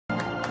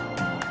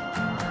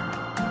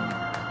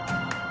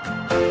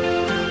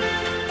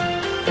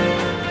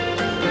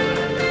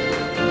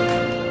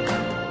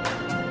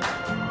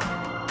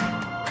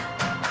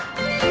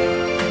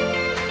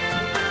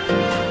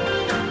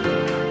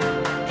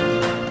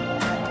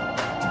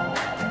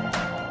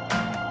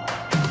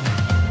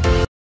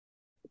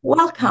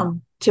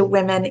Welcome to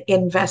Women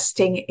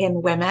Investing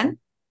in Women.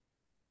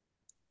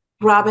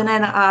 Robin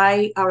and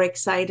I are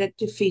excited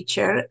to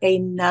feature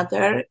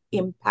another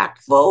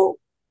impactful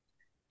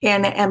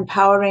and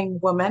empowering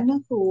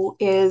woman who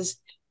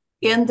is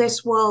in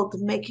this world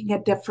making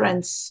a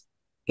difference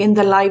in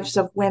the lives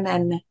of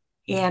women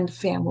and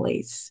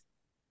families.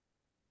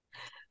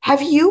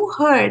 Have you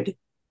heard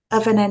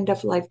of an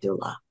end-of-life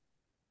doula?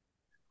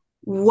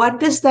 What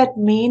does that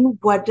mean?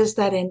 What does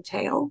that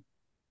entail?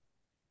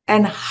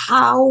 And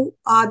how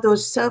are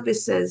those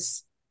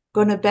services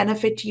going to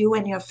benefit you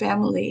and your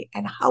family?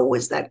 And how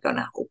is that going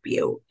to help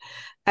you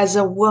as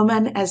a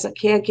woman, as a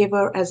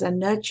caregiver, as a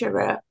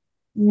nurturer,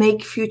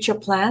 make future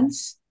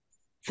plans?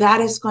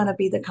 That is going to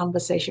be the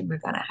conversation we're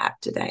going to have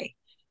today.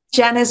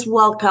 Janice,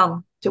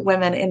 welcome to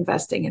Women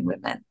Investing in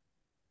Women.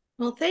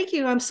 Well, thank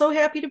you. I'm so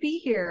happy to be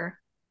here.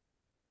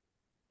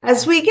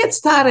 As we get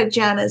started,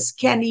 Janice,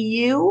 can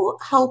you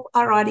help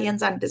our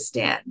audience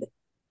understand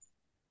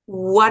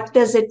what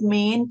does it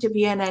mean to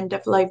be an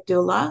end-of-life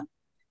doula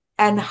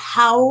and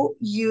how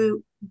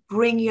you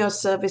bring your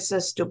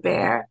services to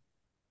bear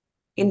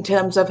in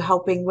terms of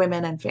helping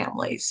women and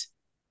families?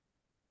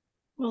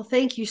 Well,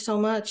 thank you so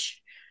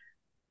much.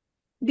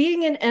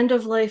 Being an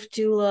end-of-life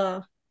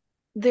doula,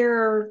 there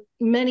are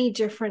many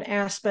different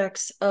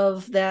aspects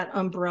of that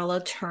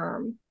umbrella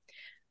term.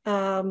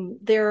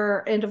 There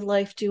are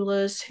end-of-life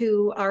doulas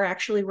who are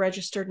actually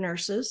registered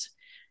nurses,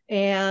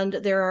 and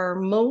there are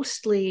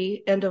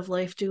mostly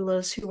end-of-life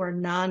doulas who are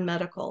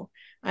non-medical.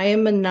 I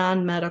am a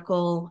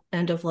non-medical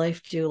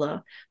end-of-life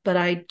doula, but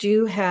I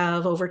do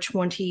have over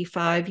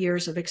 25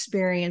 years of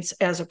experience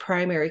as a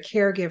primary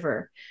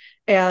caregiver,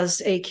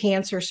 as a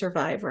cancer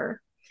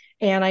survivor.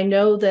 And I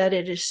know that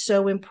it is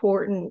so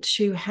important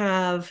to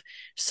have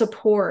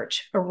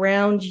support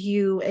around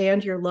you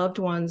and your loved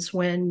ones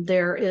when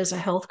there is a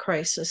health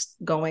crisis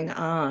going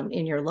on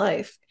in your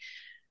life.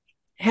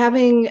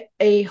 Having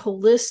a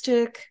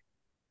holistic,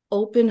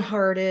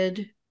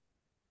 open-hearted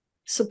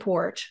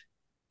support,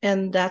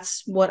 and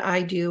that's what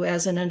I do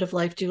as an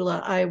end-of-life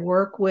doula. I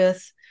work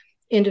with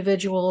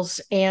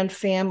individuals and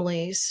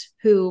families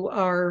who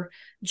are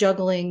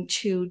juggling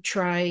to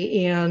try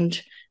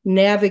and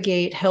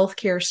navigate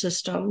healthcare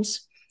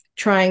systems,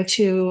 trying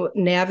to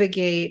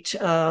navigate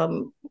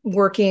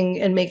working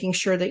and making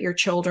sure that your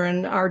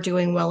children are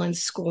doing well in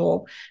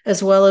school,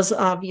 as well as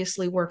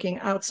obviously working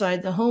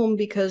outside the home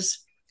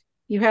because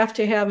you have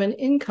to have an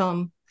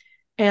income.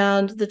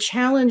 And the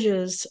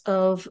challenges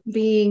of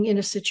being in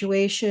a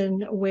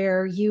situation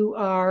where you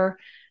are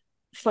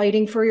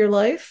fighting for your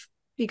life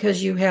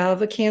because you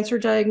have a cancer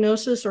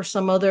diagnosis or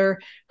some other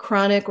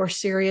chronic or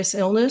serious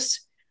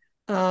illness.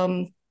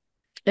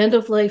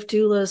 End-of-life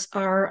doulas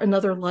are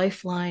another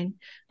lifeline,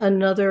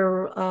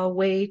 another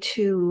way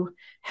to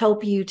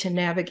help you to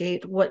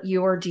navigate what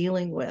you're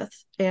dealing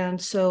with.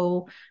 And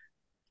so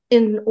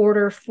in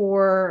order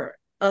for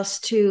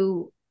us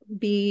to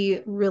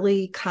be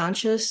really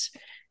conscious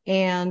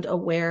and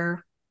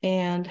aware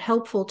and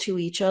helpful to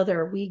each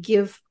other, we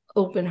give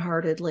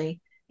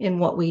open-heartedly in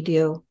what we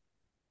do.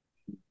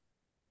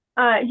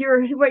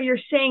 What you're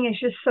saying is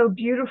just so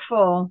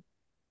beautiful,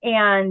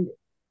 and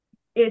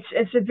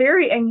it's a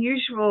very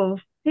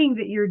unusual thing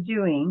that you're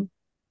doing.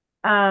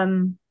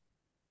 And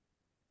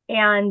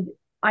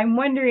I'm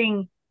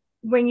wondering,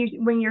 when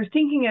you're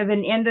thinking of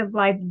an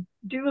end-of-life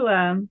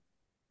doula,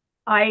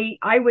 I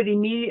would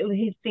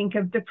immediately think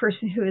of the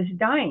person who is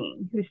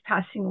dying, who's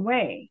passing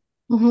away.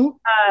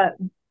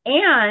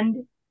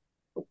 And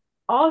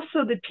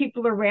also the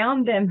people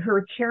around them who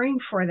are caring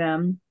for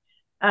them,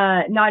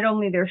 not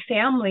only their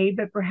family,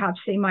 but perhaps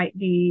they might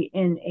be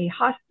in a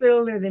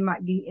hospital or they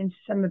might be in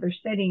some other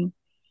setting.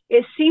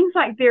 It seems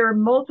like there are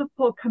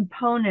multiple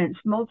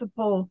components,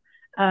 multiple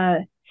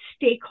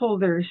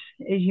stakeholders,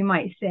 as you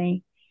might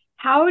say.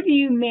 How do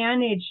you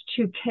manage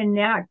to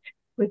connect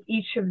with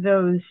each of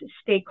those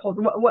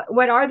stakeholders?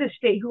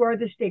 Who are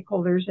the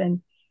stakeholders,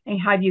 and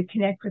how do you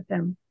connect with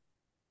them?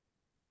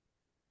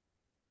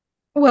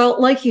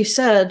 Well, like you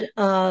said,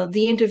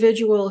 the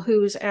individual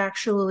who's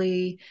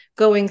actually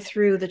going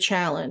through the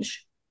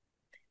challenge,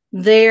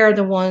 they are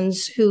the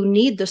ones who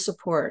need the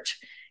support.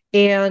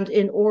 And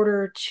in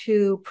order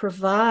to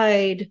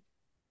provide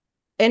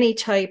any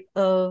type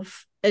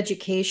of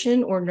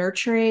education or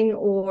nurturing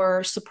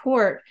or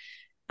support,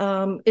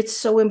 it's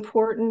so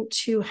important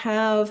to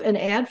have an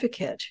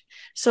advocate.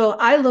 So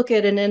I look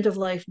at an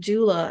end-of-life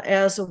doula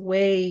as a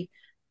way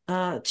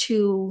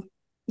to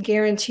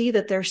guarantee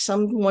that there's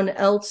someone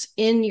else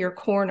in your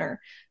corner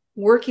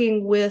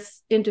working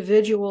with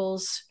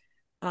individuals.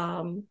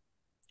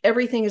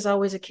 Everything is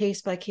always a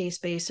case-by-case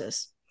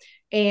basis.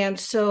 And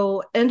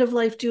so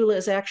end-of-life doula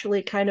is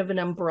actually kind of an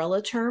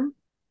umbrella term,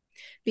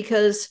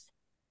 because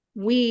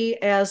we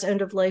as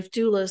end-of-life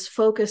doulas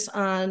focus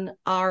on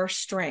our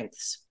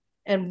strengths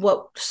and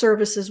what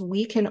services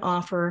we can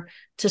offer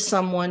to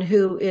someone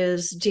who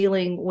is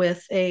dealing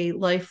with a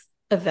life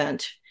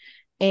event.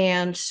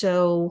 And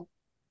so,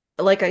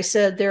 like I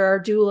said, there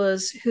are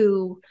doulas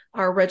who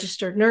are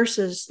registered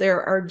nurses.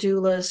 There are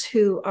doulas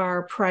who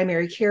are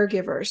primary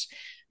caregivers.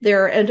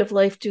 There are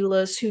end-of-life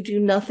doulas who do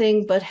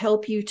nothing but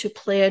help you to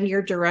plan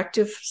your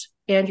directives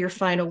and your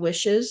final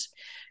wishes,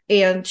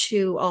 and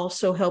to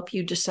also help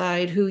you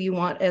decide who you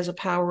want as a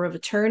power of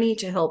attorney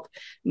to help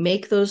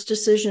make those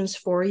decisions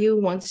for you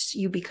once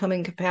you become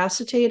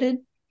incapacitated.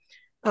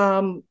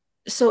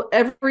 So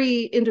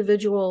every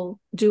individual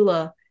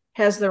doula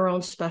has their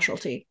own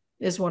specialty,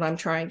 is what I'm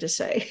trying to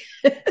say.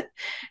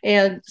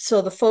 And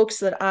so the folks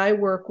that I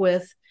work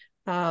with,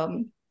 I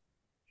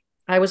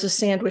was a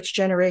sandwich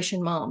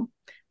generation mom.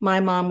 My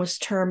mom was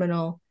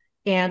terminal,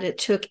 and it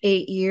took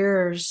 8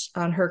 years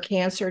on her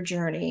cancer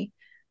journey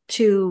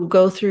to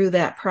go through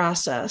that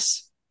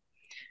process.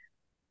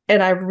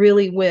 And I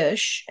really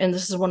wish, and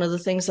this is one of the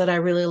things that I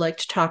really like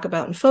to talk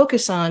about and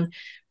focus on,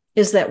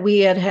 is that we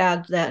had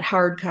had that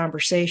hard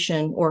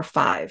conversation, or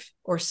 5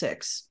 or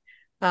 6,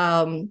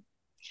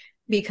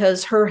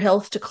 because her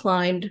health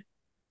declined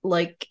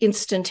like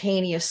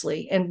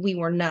instantaneously, and we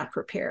were not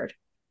prepared.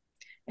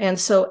 And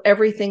so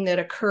everything that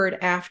occurred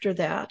after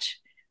that,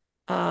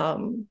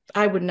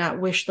 I would not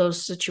wish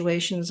those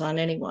situations on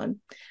anyone.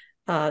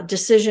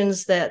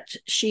 Decisions that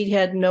she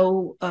had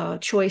no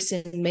choice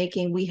in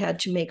making, we had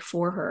to make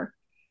for her.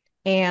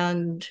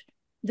 And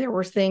there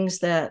were things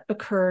that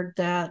occurred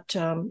that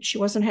she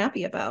wasn't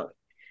happy about.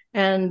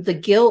 And the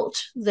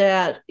guilt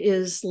that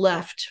is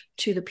left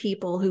to the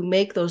people who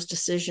make those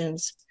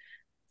decisions,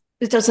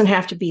 it doesn't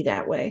have to be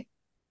that way.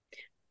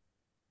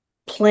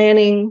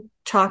 Planning,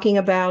 talking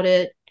about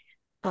it,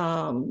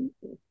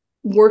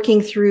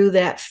 working through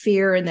that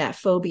fear and that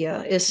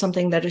phobia is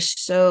something that is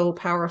so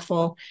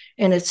powerful,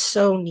 and it's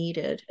so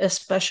needed,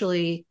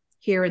 especially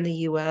here in the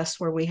US,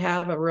 where we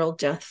have a real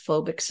death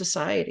phobic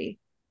society.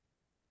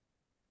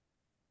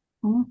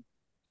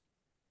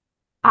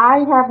 I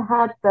have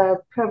had the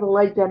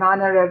privilege and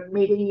honor of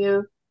meeting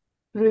you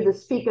through the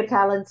speaker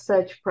talent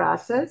search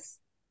process.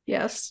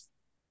 Yes.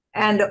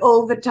 And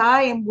over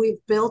time,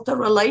 we've built a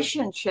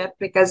relationship,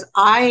 because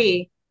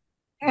I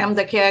am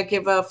the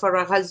caregiver for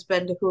a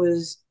husband who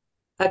is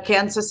a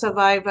cancer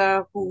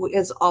survivor who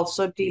is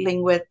also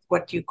dealing with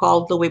what you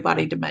call Lewy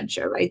body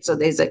dementia, right? So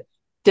there's a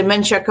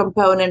dementia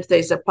component,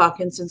 there's a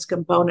Parkinson's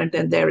component,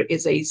 and there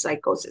is a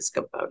psychosis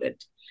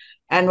component.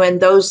 And when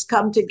those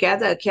come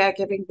together,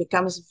 caregiving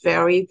becomes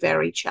very,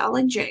 very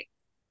challenging.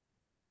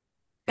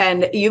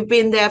 And you've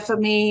been there for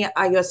me.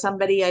 You're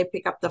somebody I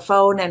pick up the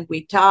phone and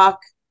we talk.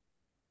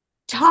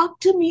 Talk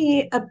to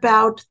me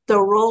about the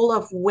role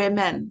of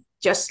women,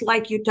 just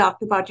like you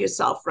talked about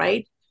yourself,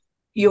 right?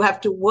 You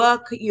have to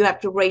work, you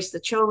have to raise the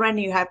children,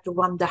 you have to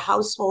run the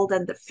household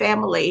and the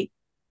family,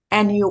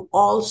 and you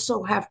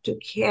also have to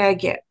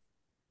caregive.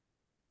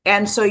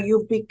 And so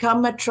you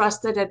become a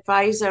trusted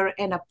advisor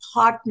and a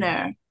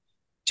partner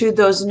to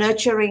those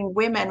nurturing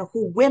women,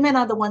 who women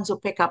are the ones who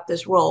pick up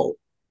this role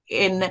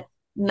in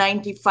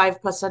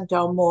 95%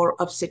 or more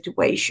of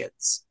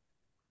situations.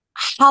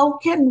 How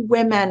can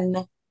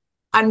women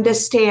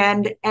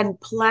understand and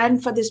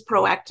plan for this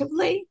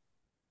proactively?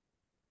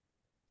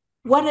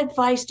 What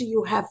advice do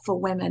you have for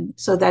women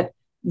so that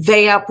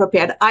they are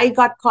prepared? I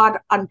got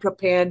caught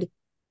unprepared.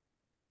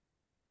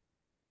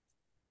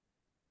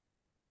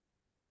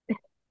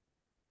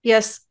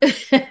 Yes.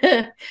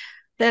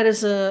 That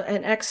is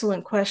an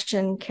excellent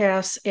question,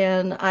 Cass.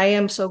 And I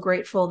am so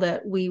grateful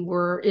that we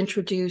were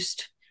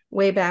introduced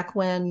way back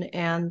when.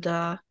 And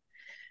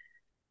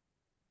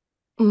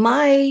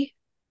my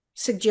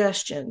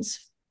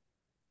suggestions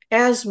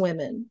as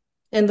women,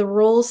 and the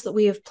roles that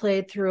we have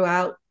played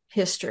throughout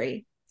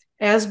history,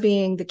 as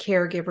being the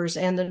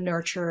caregivers and the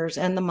nurturers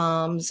and the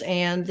moms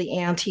and the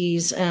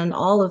aunties and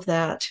all of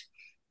that,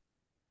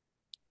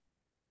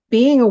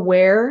 being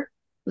aware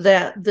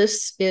that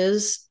this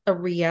is a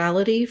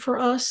reality for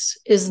us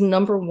is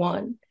number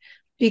one.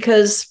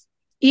 Because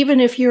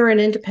even if you're an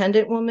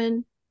independent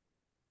woman,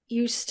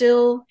 you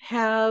still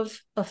have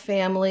a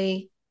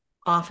family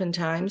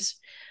oftentimes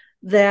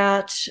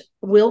that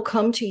will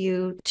come to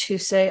you to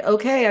say,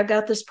 okay, I've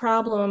got this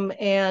problem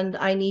and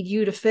I need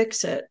you to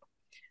fix it.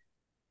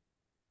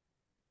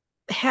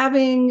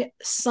 Having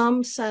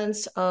some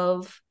sense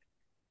of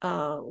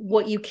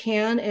what you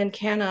can and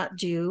cannot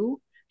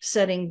do,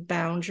 setting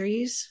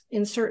boundaries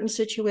in certain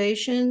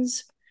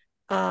situations,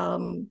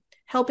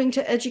 helping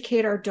to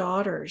educate our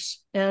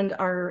daughters and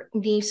our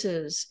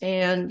nieces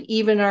and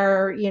even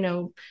our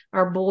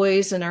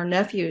boys and our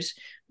nephews.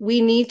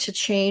 We need to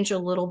change a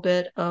little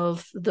bit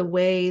of the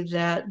way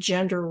that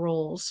gender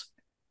roles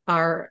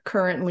are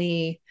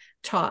currently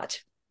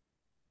taught.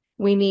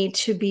 We need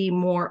to be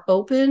more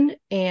open,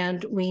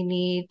 and we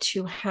need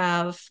to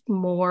have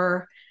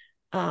more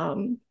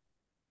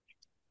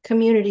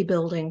community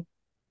building.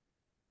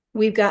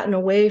 We've gotten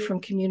away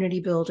from community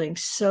building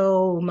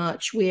so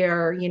much. We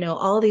are,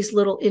 all these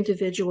little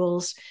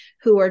individuals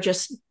who are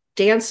just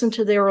dancing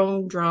to their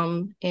own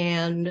drum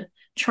and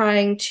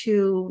trying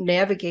to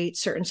navigate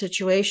certain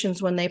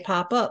situations when they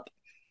pop up.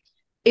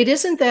 It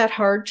isn't that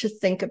hard to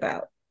think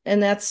about.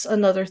 And that's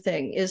another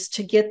thing, is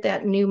to get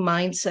that new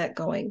mindset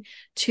going,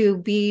 to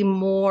be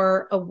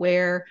more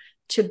aware,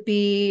 to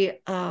be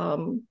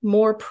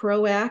more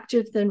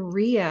proactive than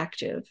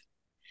reactive.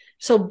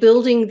 So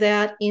building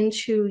that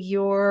into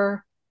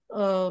your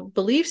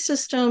belief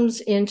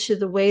systems, into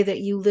the way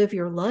that you live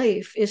your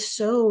life is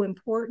so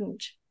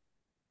important.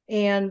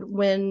 And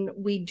when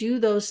we do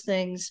those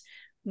things,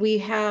 we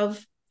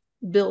have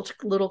built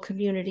little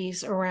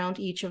communities around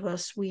each of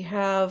us. We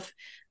have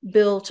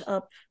built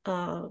up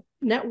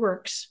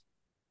networks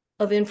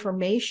of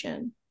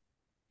information,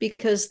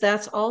 because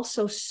that's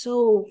also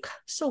so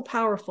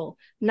powerful.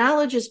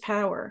 Knowledge is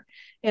power.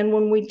 And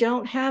when we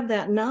don't have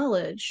that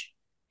knowledge,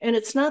 and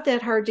it's not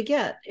that hard to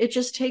get, it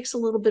just takes a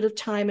little bit of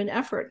time and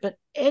effort, but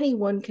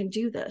anyone can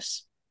do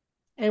this.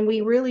 And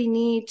we really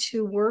need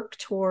to work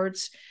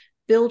towards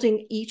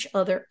building each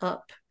other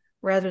up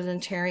rather than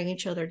tearing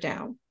each other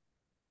down.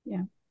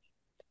 Yeah.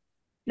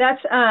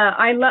 That's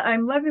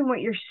I'm loving what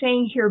you're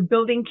saying here,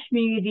 building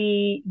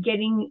community,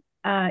 getting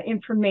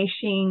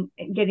information,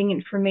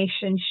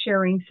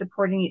 sharing,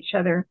 supporting each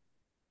other.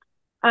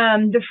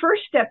 The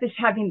first step is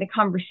having the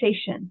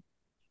conversation.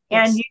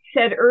 Yes. And you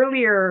said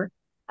earlier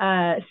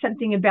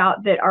something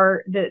about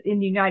that in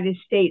the United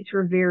States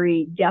we're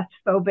very death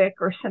phobic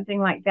or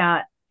something like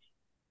that.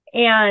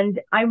 And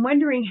I'm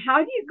wondering, how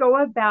do you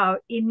go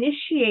about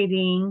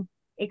initiating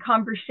a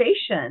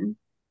conversation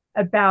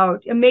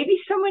about, and maybe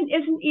someone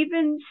isn't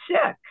even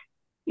sick,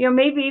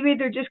 maybe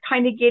they're just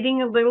kind of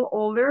getting a little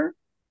older,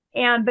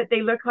 but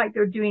they look like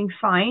they're doing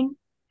fine.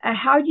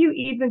 How do you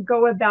even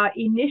go about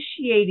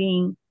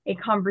initiating a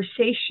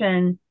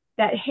conversation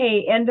that,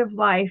 hey, end of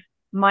life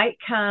might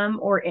come,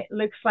 or it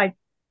looks like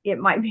it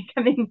might be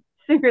coming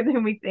sooner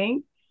than we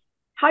think?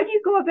 How do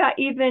you go about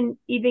even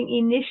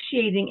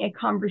initiating a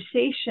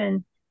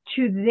conversation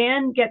to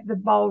then get the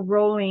ball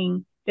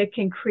rolling that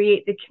can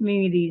create the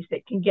communities,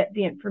 that can get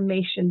the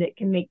information, that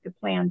can make the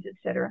plans,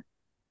 etc.?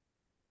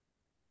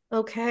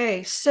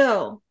 Okay,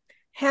 so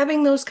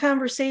having those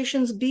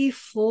conversations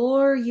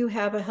before you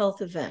have a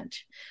health event,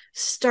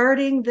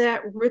 starting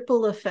that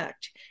ripple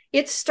effect.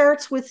 It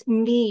starts with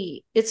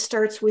me. It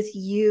starts with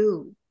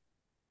you.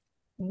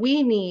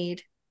 We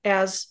need,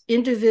 as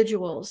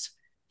individuals,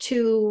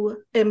 to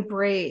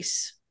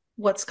embrace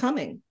what's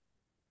coming.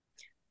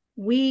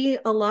 We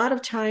a lot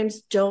of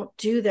times don't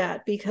do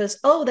that because,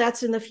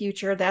 that's in the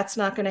future. That's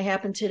not going to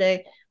happen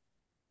today.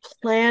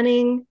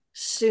 Planning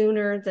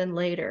sooner than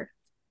later.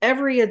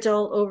 Every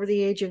adult over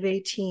the age of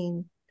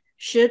 18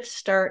 should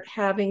start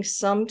having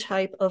some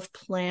type of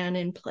plan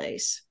in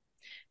place,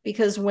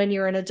 because when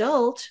you're an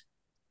adult,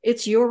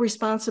 it's your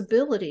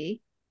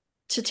responsibility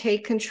to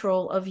take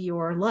control of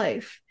your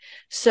life.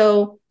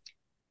 So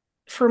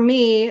for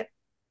me,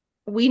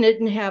 we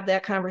didn't have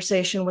that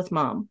conversation with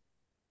Mom,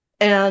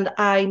 and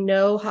I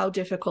know how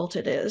difficult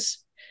it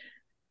is.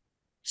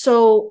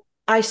 So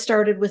I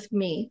started with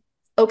me.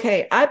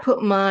 Okay, I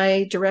put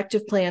my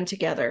directive plan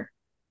together.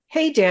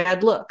 Hey,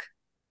 Dad, look,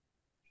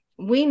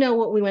 we know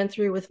what we went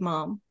through with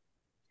Mom.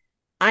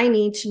 I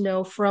need to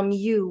know from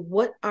you,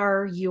 what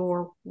are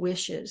your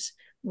wishes?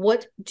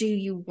 What do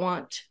you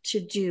want to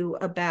do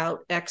about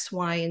X,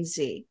 Y, and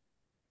Z?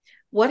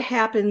 What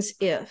happens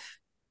if?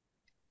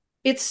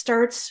 It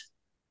starts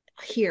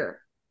here,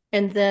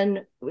 and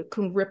then it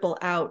can ripple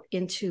out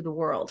into the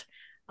world.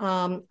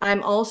 I'm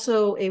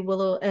also a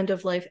Willow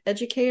end-of-life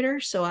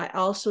educator, so I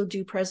also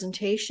do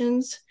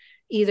presentations,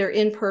 either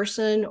in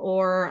person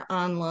or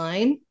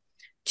online,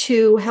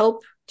 to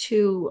help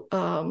to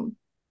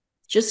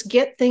just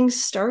get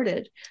things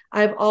started.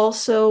 I've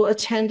also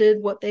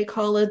attended what they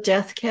call a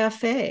death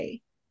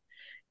cafe,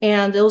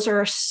 and those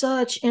are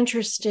such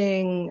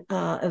interesting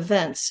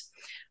events.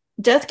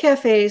 Death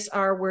cafes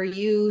are where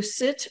you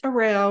sit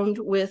around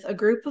with a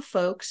group of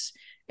folks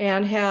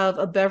and have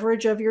a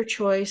beverage of your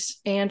choice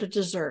and a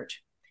dessert.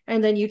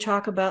 And then you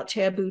talk about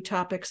taboo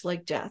topics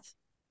like death.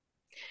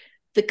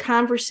 The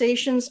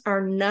conversations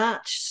are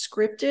not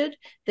scripted.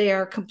 They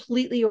are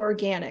completely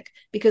organic,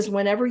 because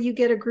whenever you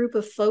get a group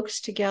of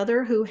folks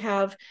together who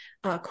have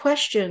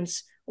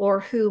questions, or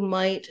who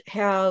might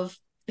have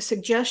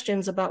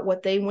suggestions about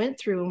what they went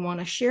through and want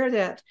to share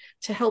that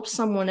to help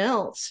someone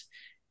else,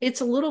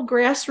 it's a little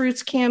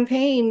grassroots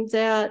campaign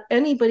that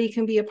anybody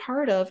can be a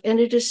part of. And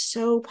it is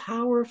so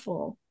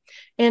powerful.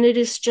 And it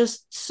is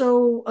just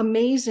so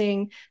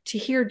amazing to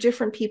hear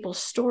different people's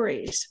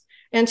stories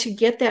and to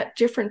get that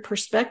different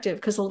perspective.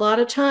 Because a lot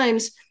of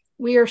times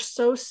we are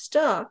so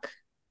stuck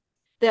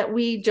that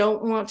we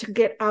don't want to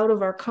get out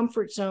of our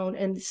comfort zone.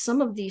 And some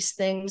of these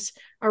things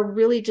are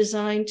really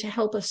designed to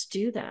help us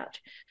do that.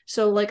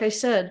 So like I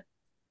said,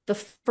 the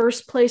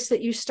first place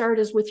that you start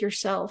is with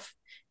yourself.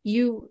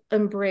 You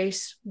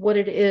embrace what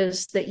it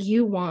is that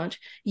you want.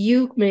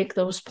 You make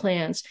those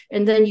plans,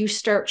 and then you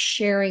start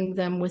sharing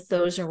them with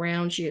those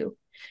around you.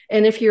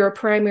 And if you're a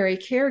primary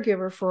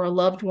caregiver for a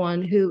loved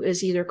one who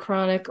is either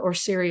chronic or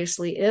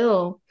seriously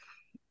ill,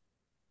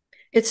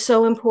 it's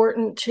so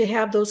important to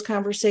have those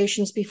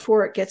conversations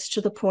before it gets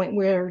to the point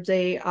where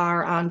they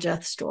are on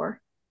death's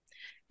door.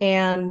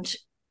 And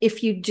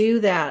if you do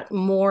that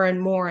more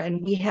and more,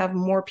 and we have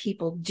more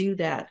people do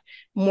that,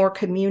 more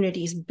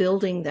communities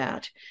building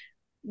that,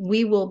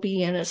 we will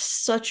be in a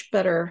such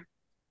better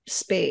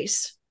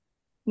space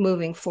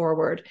moving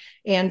forward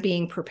and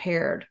being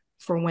prepared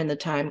for when the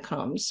time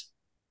comes.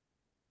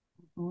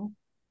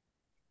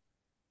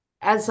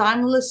 As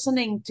I'm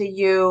listening to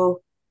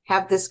you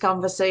have this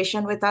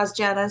conversation with us,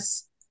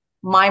 Janice,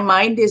 my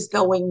mind is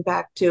going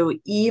back to,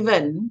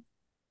 even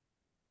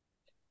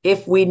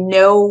if we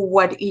know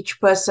what each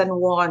person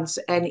wants,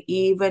 and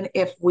even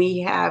if we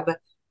have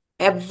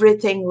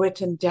everything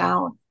written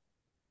down,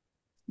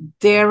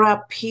 there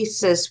are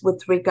pieces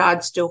with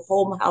regards to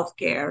home health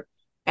care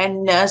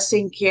and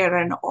nursing care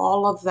and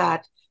all of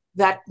that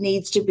that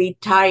needs to be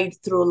tied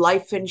through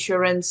life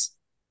insurance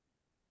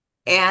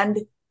and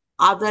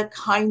other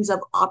kinds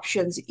of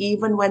options,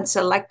 even when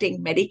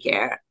selecting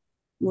Medicare.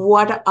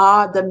 What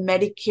are the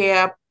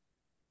Medicare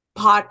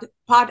Part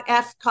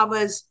F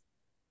covers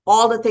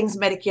all the things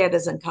Medicare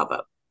doesn't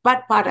cover,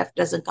 but Part F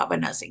doesn't cover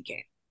nursing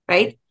care,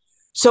 right?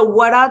 So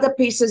what are the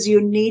pieces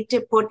you need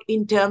to put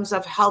in terms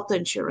of health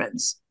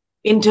insurance,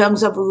 in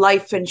terms of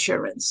life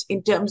insurance,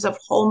 in terms of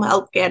home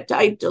health care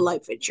tied to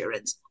life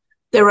insurance?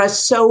 There are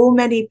so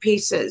many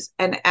pieces.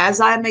 And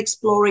as I'm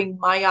exploring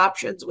my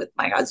options with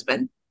my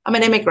husband, I'm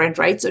an immigrant,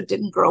 right? So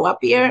didn't grow up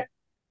here.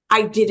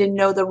 I didn't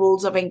know the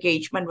rules of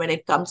engagement when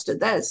it comes to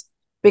this,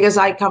 because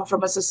I come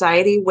from a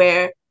society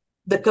where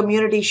the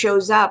community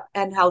shows up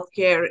and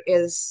healthcare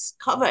is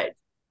covered,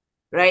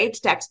 right?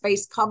 Tax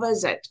base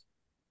covers it.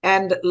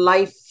 And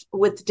life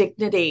with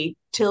dignity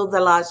till the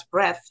last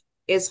breath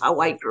is how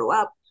I grew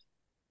up.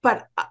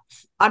 But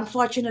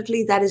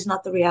unfortunately, that is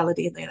not the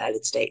reality in the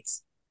United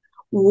States.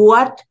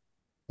 What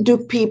do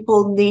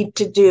people need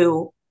to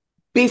do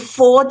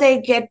before they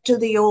get to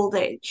the old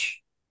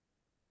age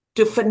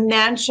to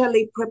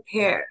financially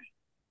prepare?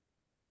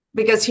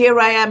 Because here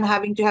I am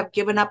having to have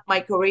given up my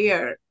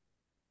career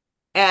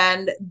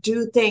and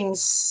do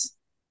things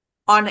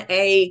on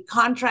a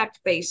contract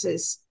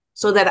basis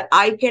so that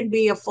I can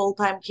be a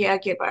full-time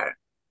caregiver.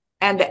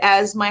 And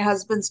as my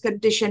husband's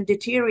condition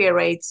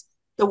deteriorates,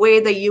 the way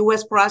the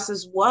US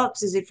process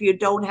works is, if you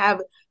don't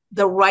have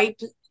the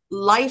right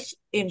life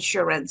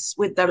insurance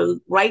with the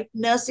right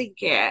nursing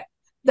care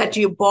that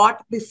you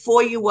bought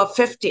before you were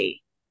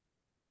 50,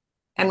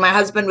 and my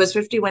husband was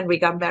 50 when we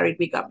got married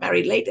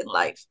late in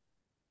life,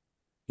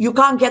 you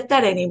can't get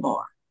that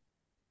anymore,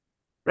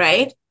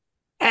 right?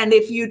 And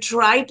if you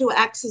try to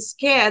access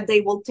care,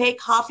 they will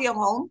take half your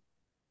home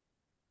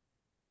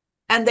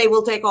and they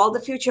will take all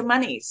the future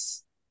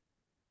monies.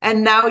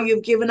 And now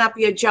you've given up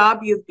your job,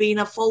 you've been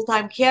a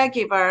full-time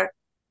caregiver,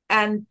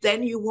 and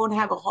then you won't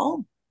have a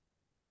home.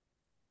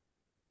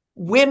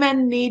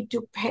 Women need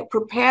to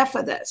prepare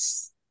for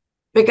this,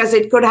 because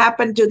it could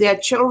happen to their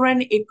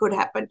children, it could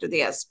happen to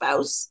their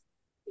spouse,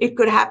 it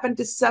could happen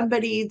to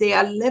somebody they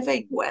are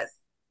living with.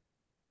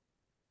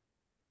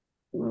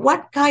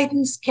 What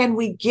guidance can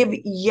we give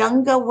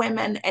younger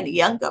women and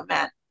younger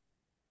men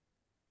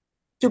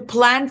to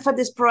plan for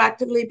this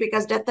proactively?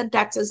 Because death and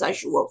taxes are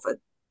sure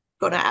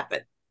going to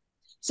happen.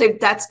 So if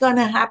that's going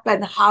to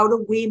happen, how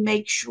do we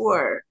make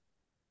sure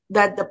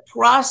that the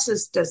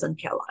process doesn't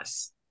kill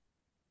us?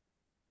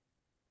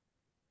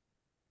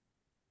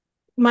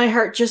 My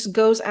heart just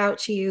goes out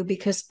to you,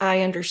 because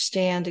I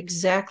understand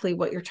exactly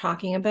what you're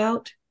talking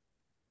about.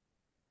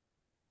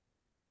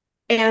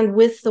 And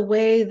with the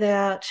way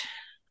that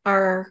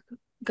our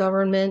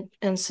government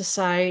and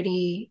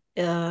society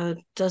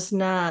does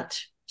not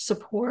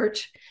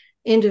support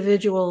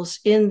individuals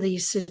in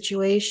these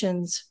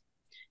situations,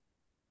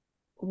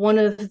 one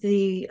of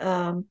the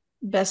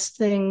best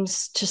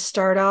things to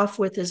start off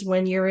with is,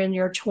 when you're in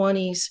your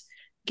 20s,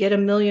 get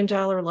 $1 million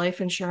life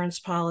insurance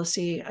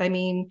policy. I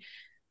mean,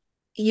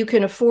 you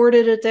can afford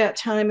it at that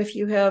time if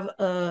you have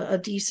a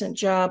decent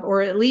job,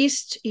 or at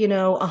least,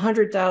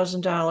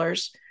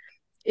 $100,000.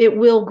 It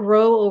will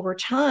grow over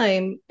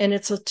time, and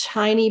it's a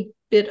tiny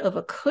bit of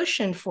a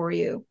cushion for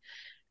you,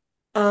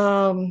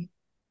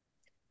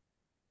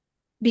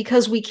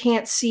 because we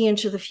can't see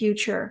into the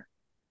future.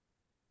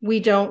 We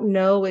don't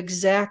know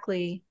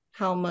exactly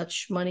how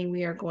much money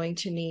we are going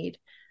to need,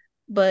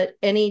 but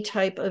any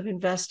type of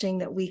investing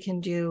that we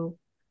can do,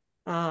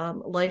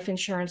 life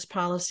insurance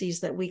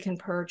policies that we can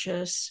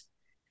purchase,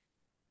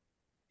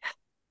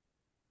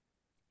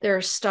 there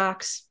are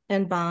stocks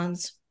and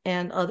bonds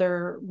and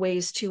other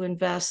ways to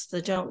invest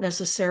that don't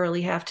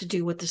necessarily have to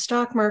do with the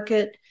stock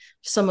market.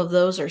 Some of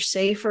those are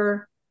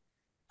safer.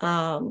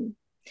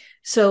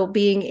 So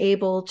being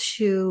able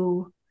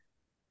to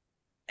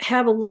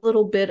have a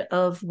little bit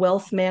of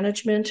wealth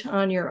management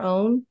on your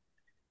own,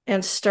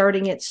 and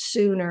starting it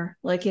sooner,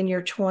 like in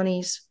your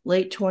 20s,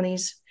 late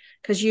 20s,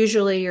 because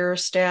usually you're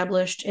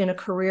established in a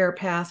career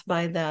path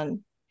by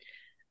then.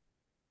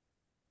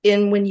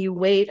 And when you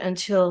wait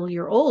until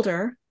you're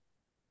older,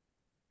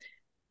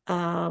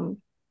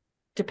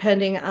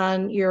 depending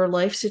on your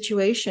life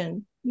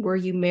situation, were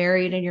you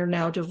married and you're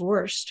now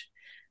divorced?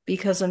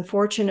 Because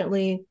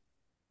unfortunately,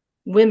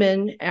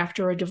 women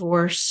after a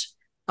divorce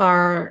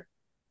are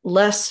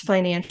less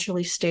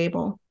financially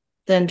stable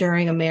than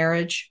during a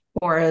marriage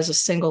or as a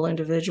single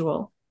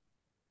individual.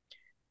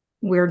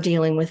 we're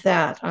dealing with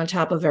that on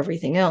top of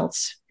everything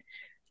else.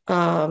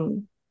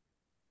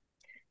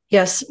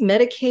 Yes,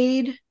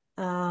 Medicaid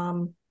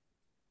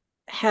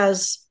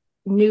has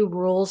new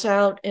rules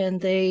out, and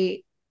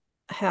they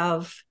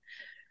have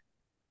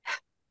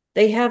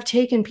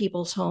taken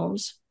people's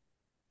homes.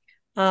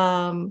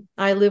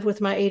 I live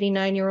with my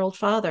 89-year-old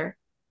father,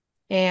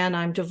 and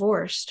I'm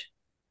divorced.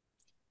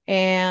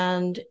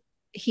 And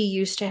he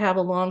used to have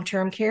a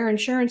long-term care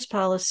insurance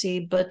policy,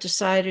 but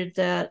decided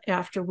that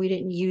after we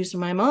didn't use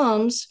my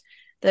mom's,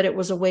 that it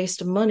was a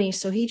waste of money,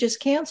 so he just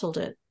canceled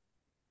it.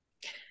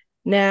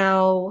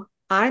 Now,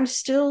 I'm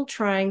still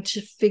trying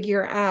to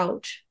figure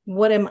out,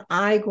 what am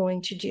I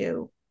going to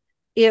do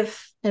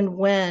if and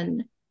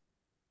when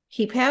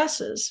he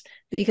passes?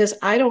 Because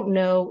I don't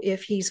know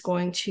if he's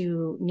going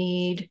to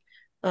need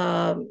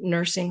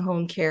nursing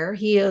home care.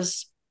 He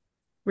has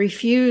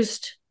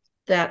refused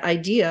that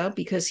idea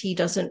because he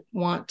doesn't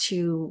want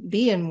to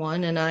be in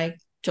one, and I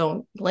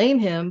don't blame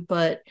him,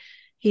 but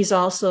he's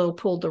also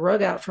pulled the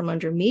rug out from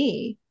under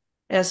me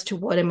as to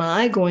what am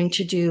I going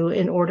to do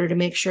in order to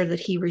make sure that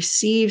he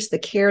receives the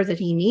care that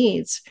he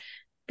needs,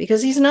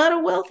 because he's not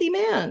a wealthy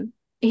man.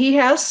 He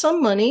has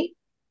some money,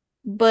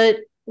 but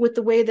with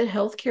the way that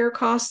healthcare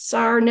costs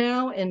are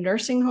now, and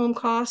nursing home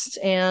costs,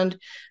 and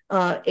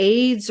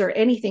aids or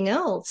anything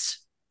else,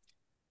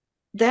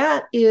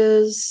 that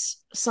is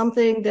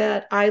something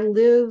that I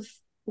live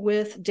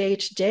with day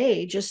to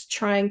day, just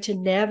trying to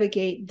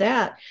navigate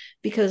that,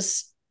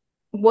 because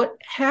what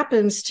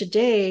happens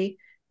today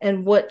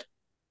and what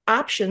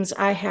options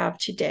I have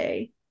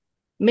today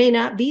may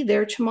not be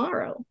there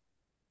tomorrow,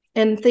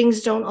 and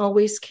things don't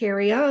always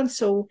carry on.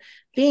 So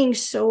being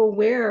so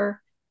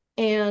aware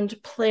and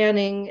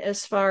planning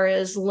as far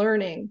as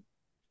learning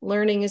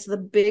is the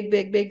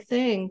big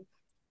thing.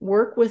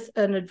 Work with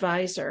an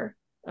advisor,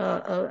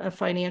 a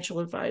financial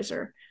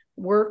advisor,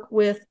 work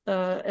with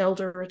an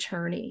elder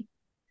attorney,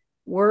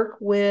 work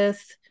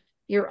with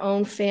your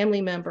own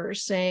family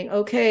members, saying,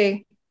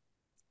 okay,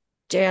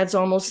 Dad's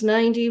almost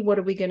 90. What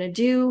are we going to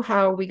do?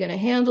 How are we going to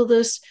handle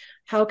this?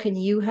 How can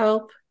you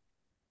help?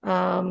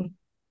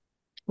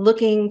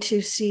 Looking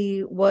to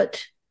see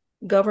what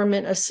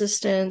government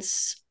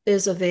assistance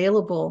is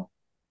available.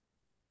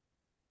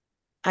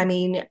 I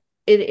mean,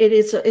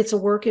 it's a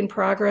work in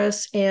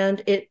progress,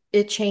 and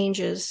it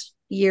changes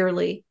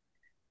yearly.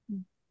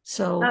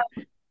 So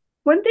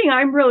one thing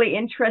I'm really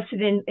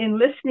interested in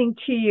listening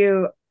to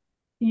you,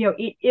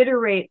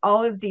 iterate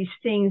all of these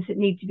things that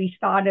need to be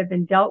thought of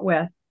and dealt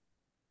with.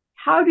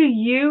 How do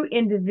you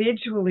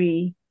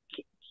individually,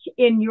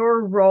 in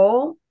your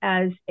role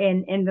as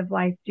an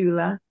end-of-life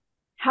doula,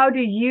 how do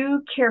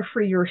you care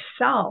for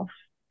yourself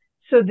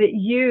so that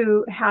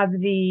you have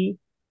the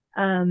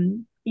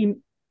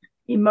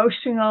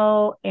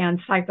emotional and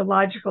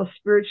psychological,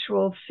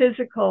 spiritual,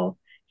 physical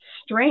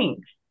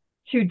strength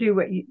to do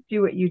what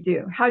you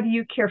do? How do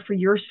you care for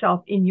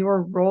yourself in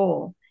your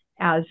role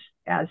as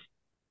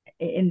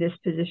in this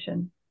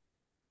position?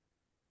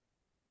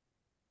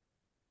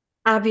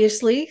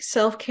 Obviously,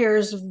 self-care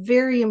is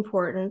very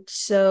important.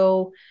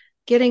 So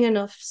getting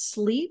enough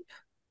sleep,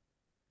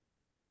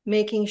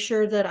 making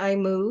sure that I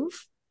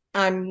move.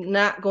 I'm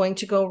not going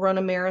to go run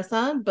a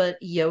marathon, but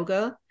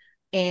yoga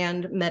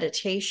and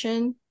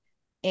meditation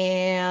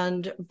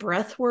and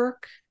breath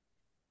work,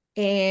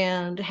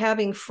 and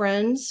having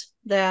friends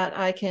that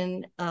I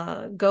can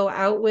go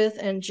out with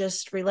and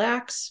just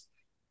relax.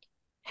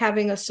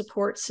 Having a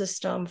support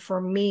system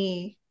for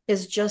me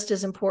is just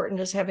as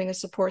important as having a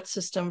support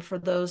system for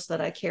those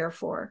that I care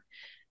for.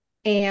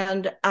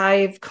 And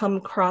I've come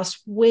across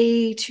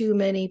way too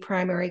many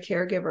primary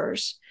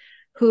caregivers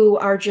who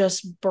are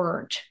just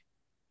burnt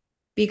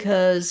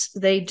because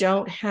they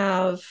don't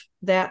have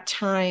that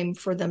time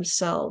for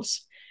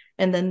themselves.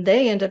 And then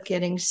they end up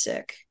getting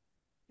sick,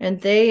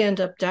 and they end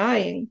up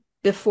dying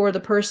before the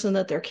person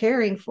that they're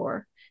caring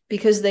for,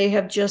 because they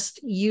have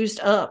just used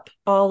up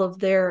all of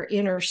their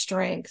inner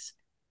strength.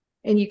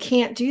 And you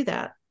can't do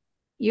that.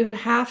 You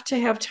have to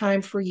have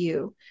time for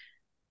you.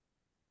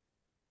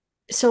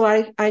 So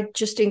I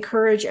just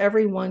encourage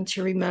everyone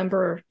to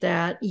remember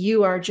that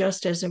you are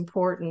just as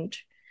important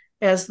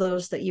as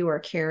those that you are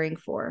caring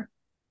for.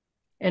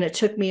 And it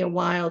took me a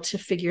while to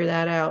figure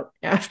that out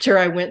after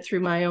I went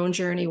through my own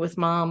journey with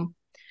Mom.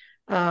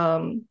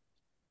 My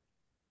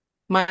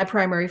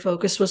primary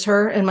focus was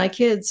her and my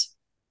kids.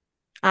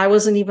 I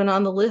wasn't even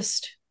on the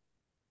list.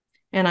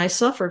 And I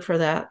suffered for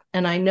that.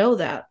 And I know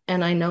that.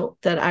 And I know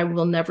that I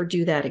will never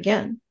do that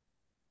again.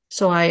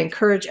 So I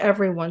encourage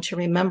everyone to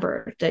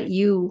remember that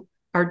you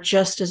are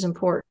just as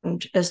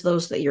important as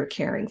those that you're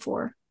caring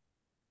for.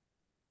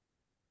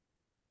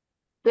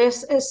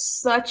 This is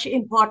such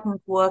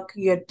important work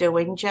you're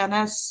doing,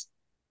 Janice.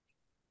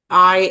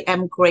 I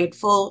am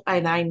grateful,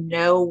 and I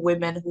know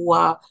women who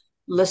are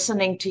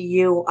listening to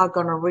you are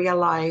going to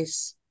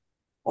realize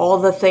all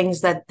the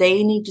things that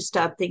they need to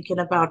start thinking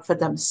about for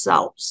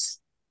themselves.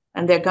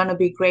 And they're going to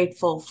be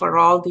grateful for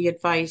all the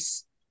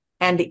advice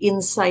and the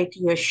insight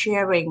you're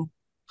sharing.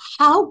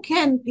 How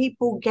can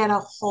people get a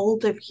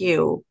hold of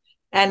you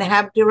and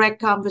have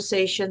direct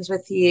conversations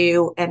with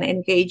you and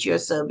engage your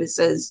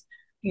services,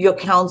 your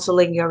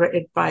counseling, your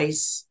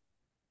advice,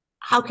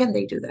 how can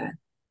they do that?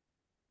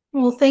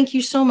 Well, thank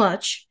you so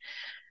much.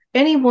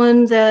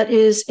 Anyone that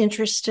is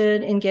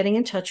interested in getting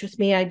in touch with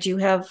me, I do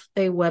have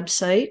a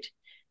website.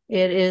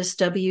 It is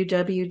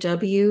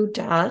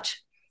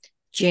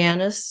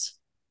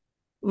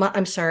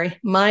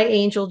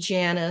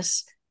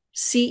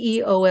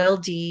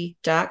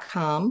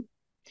myangeljanice.com.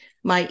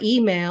 My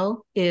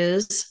email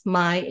is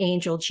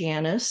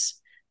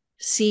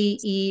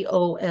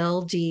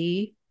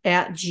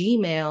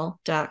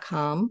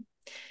myangeljanicecold@gmail.com.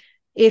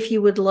 If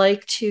you would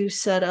like to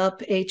set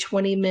up a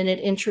 20-minute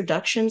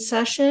introduction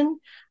session,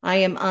 I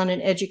am on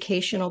an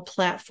educational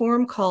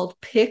platform called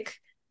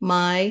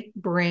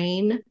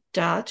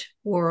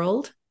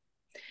pickmybrain.world.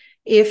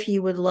 If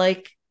you would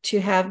like to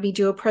have me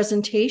do a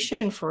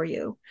presentation for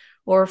you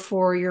or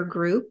for your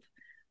group,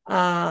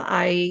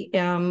 I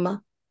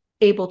am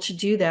able to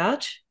do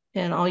that.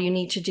 And all you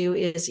need to do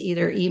is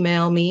either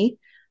email me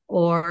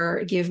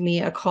or give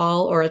me a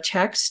call or a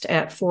text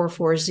at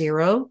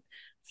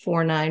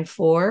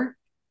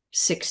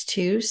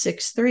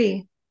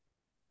 440-494-6263.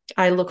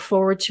 I look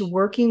forward to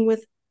working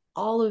with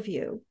all of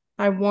you.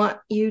 I want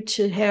you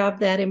to have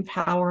that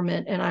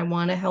empowerment, and I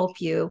want to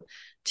help you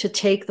to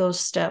take those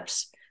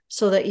steps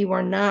so that you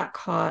are not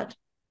caught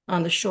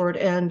on the short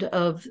end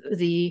of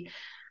the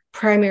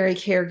primary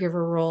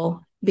caregiver role,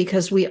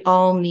 because we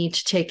all need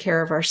to take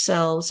care of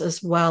ourselves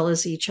as well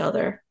as each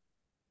other.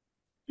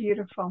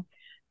 Beautiful.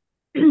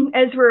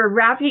 As we're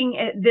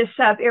wrapping this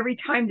up, every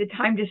time the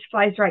time just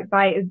flies right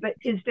by. But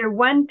is there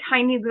one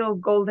tiny little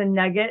golden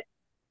nugget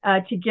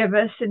to give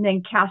us, and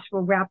then Cass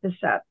will wrap us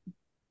up?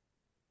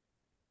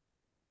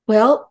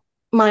 Well,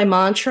 my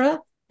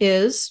mantra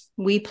is,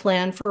 we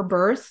plan for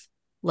birth,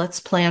 let's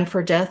plan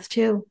for death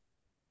too.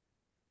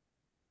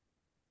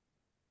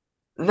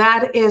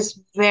 That is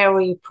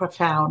very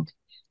profound.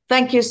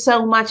 Thank you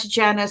so much,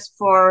 Janice,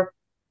 for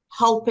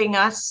helping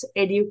us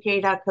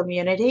educate our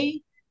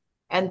community.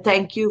 And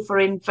thank you for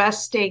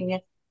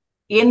investing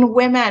in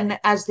women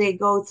as they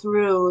go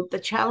through the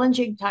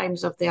challenging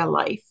times of their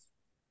life.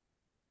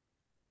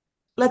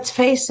 Let's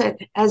face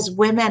it, as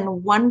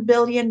women, $1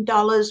 billion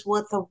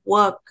worth of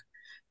work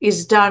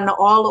is done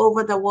all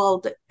over the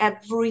world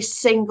every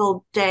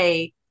single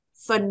day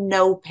for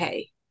no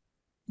pay.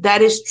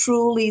 That is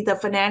truly the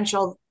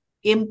financial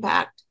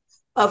impact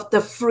of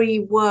the free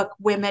work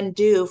women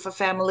do for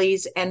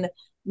families and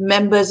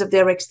members of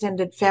their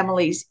extended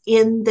families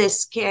in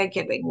this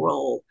caregiving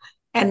role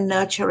and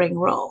nurturing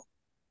role.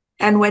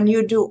 And when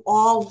you do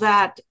all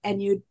that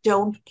and you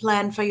don't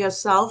plan for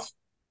yourself,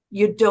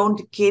 you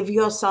don't give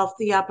yourself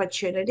the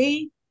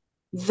opportunity,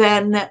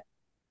 then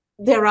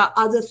there are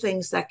other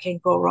things that can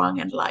go wrong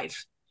in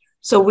life.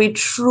 So we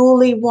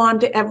truly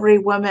want every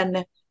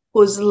woman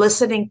who's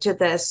listening to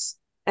this,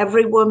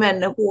 every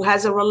woman who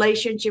has a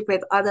relationship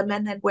with other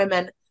men and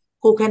women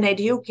who can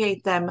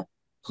educate them,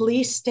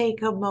 please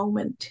take a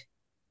moment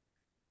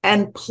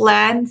and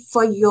plan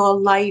for your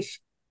life.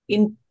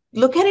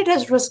 Look at it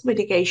as risk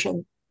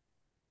mitigation.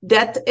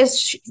 Death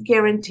is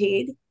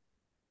guaranteed,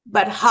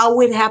 but how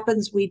it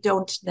happens, we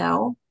don't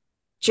know.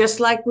 Just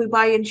like we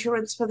buy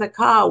insurance for the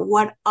car,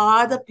 what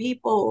are the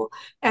people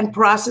and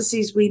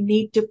processes we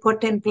need to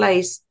put in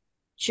place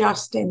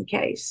just in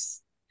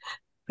case?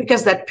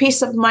 Because that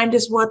peace of mind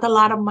is worth a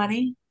lot of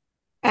money,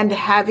 and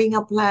having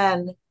a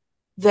plan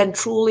then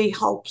truly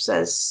helps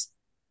us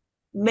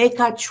make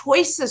our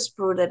choices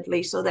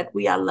prudently so that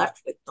we are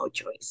left with no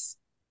choice.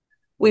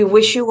 We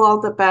wish you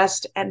all the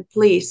best, and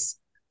please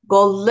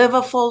go live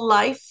a full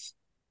life,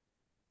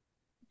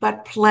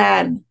 but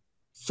plan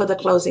for the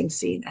closing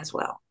scene as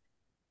well.